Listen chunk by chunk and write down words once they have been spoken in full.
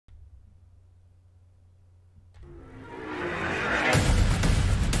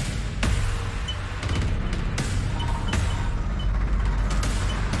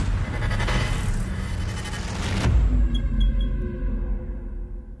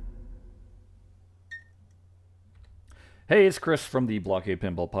Hey, it's Chris from the BlahCade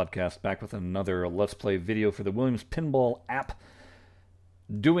Pinball Podcast, back with another Let's Play video for the Williams Pinball app,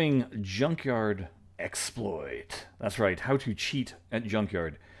 doing Junkyard Exploit. That's right, how to cheat at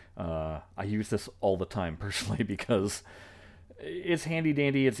Junkyard. I use this all the time, personally, because it's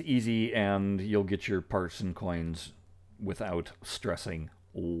handy-dandy, it's easy, and you'll get your parts and coins without stressing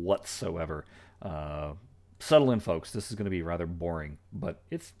whatsoever. Settle in, folks. This is going to be rather boring, but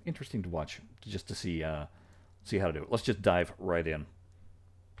it's interesting to watch, just to see how to do it. Let's just dive right in.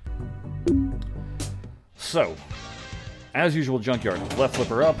 So, as usual, Junkyard. Left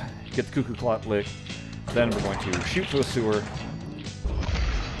flipper up, get the cuckoo clock lit, then we're going to shoot to a sewer.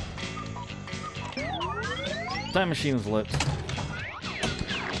 Time machine is lit.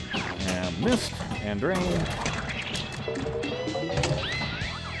 And missed, and drained.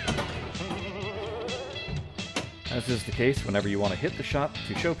 As is the case, whenever you want to hit the shot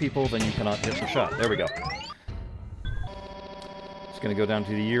to show people, then you cannot hit the shot. There we go. It's going to go down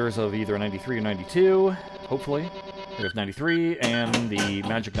to the years of either 93 or 92, hopefully. There's 93, and the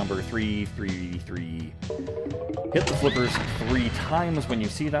magic number 333. Hit the flippers 3 times when you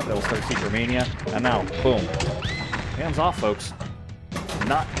see that. That'll start Secret Mania. And now, boom. Hands off, folks.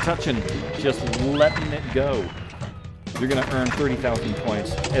 Not touching, just letting it go. You're going to earn 30,000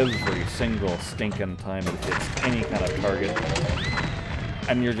 points every single stinking time it hits any kind of target.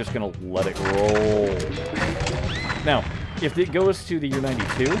 And you're just going to let it roll. Now, if it goes to the year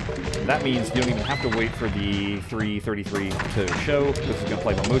 92, that means you don't even have to wait for the 333 to show. This is going to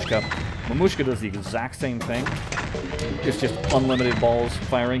play Mamushka. Mamushka does the exact same thing. It's just unlimited balls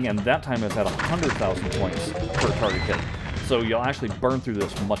firing, and that time it's at 100,000 points per target hit. So you'll actually burn through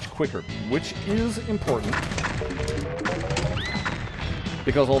this much quicker, which is important.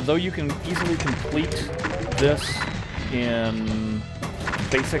 Because although you can easily complete this in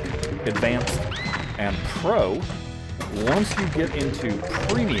Basic, Advanced, and Pro, once you get into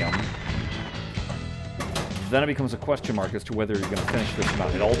Premium, then it becomes a question mark as to whether you're going to finish this or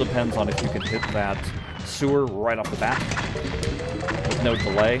not. It all depends on if you can hit that sewer right off the bat with no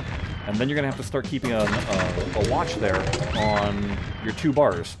delay. And then you're going to have to start keeping a watch there on your 2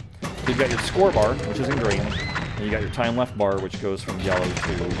 bars. You've got your score bar, which is in green, and you got your time left bar, which goes from yellow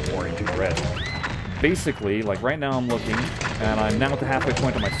to orange and red. Basically, like right now I'm looking, and I'm now at the halfway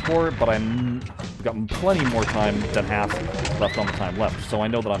point of my score, but I've got plenty more time than half left on the time left, so I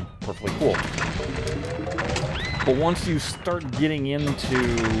know that I'm perfectly cool. But once you start getting into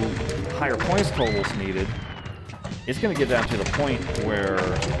higher points totals needed, it's going to get down to the point where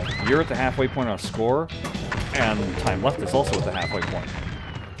you're at the halfway point on a score, and time left is also at the halfway point.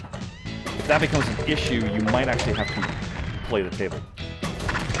 If that becomes an issue, you might actually have to play the table.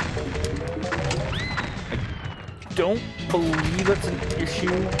 I don't believe it's an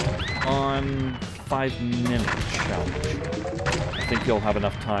issue on 5-minute challenge. I think you'll have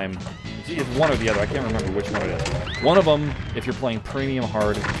enough time. It's one or the other. I can't remember which one it is. One of them, if you're playing premium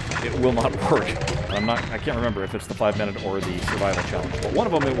hard, it will not work. I can't remember if it's the 5-minute or the survival challenge. But one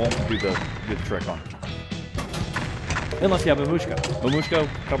of them it won't do the trick on. Unless you have Mamushka. Mamushka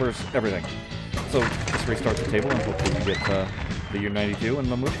covers everything. So just restart the table and hopefully you get the year 92 and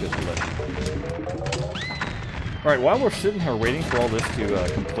Mamushka's lit. Alright, while we're sitting here waiting for all this to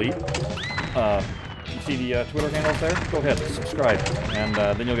complete, you see the Twitter handles there? Go ahead, subscribe, and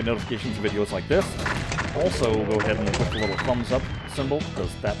then you'll get notifications of videos like this. Also, go ahead and click the little thumbs up symbol,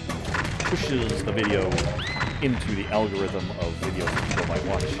 because that pushes the video into the algorithm of videos that people might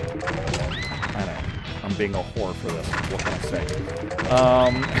watch. I know. I'm being a whore for this. What can I say?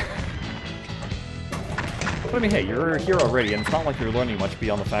 But I mean, hey, you're here already, and it's not like you're learning much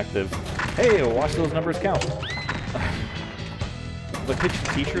beyond the fact of, hey, watch those numbers count. The pitched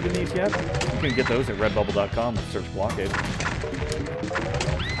t-shirt in these yet? You can get those at redbubble.com. Search BlahCade.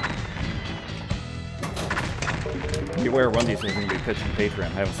 Beware, one of these things is going to be pitched in Patreon.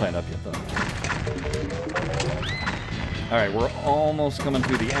 I haven't signed up yet, though. Alright, we're almost coming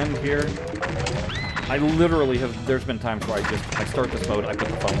to the end here. I literally have, there's been times where I start this mode, I put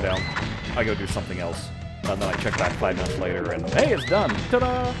the phone down, I go do something else, and then I check back 5 minutes later, and hey, it's done!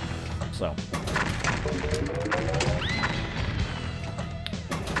 Ta-da! So.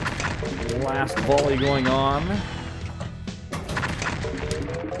 Last volley going on.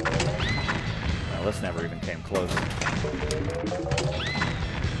 Well, this never even came close.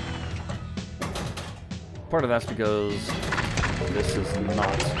 Part of that's because this is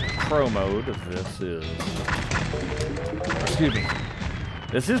not Pro mode, this is... Excuse me.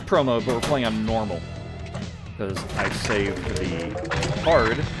 This is Pro mode, but we're playing on normal. Because I saved the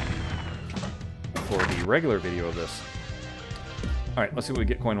card for the regular video of this. Alright, let's see what we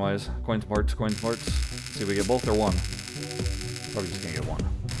get coin-wise. Coins, parts, coins, parts. See if we get both or one. Probably just gonna get one.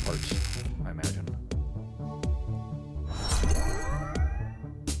 Parts, I imagine.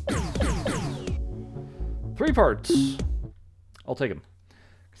 Three parts. I'll take them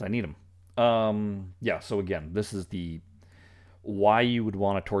because I need them. Yeah. So again, this is the why you would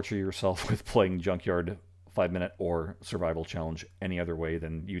want to torture yourself with playing Junkyard 5-minute or survival challenge any other way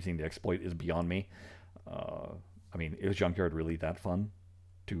than using the exploit is beyond me. I mean, is Junkyard really that fun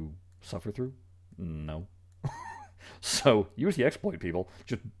to suffer through? No. So use the exploit, people.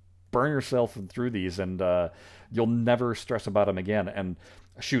 Just burn yourself through these, and you'll never stress about them again. And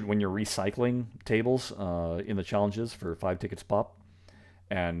shoot, when you're recycling tables in the challenges for 5 tickets pop,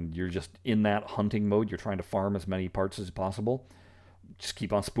 and you're just in that hunting mode, you're trying to farm as many parts as possible, just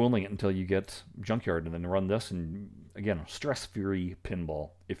keep on spooling it until you get Junkyard, and then run this, and again, stress-free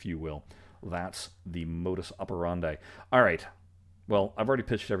pinball, if you will. That's the modus operandi. All right. Well, I've already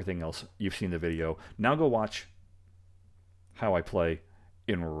pitched everything else. You've seen the video. Now go watch how I play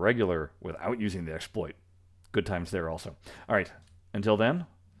in regular without using the exploit. Good times there also. All right. Until then,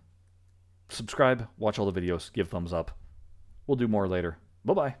 subscribe, watch all the videos, give thumbs up. We'll do more later.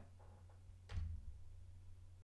 Bye-bye.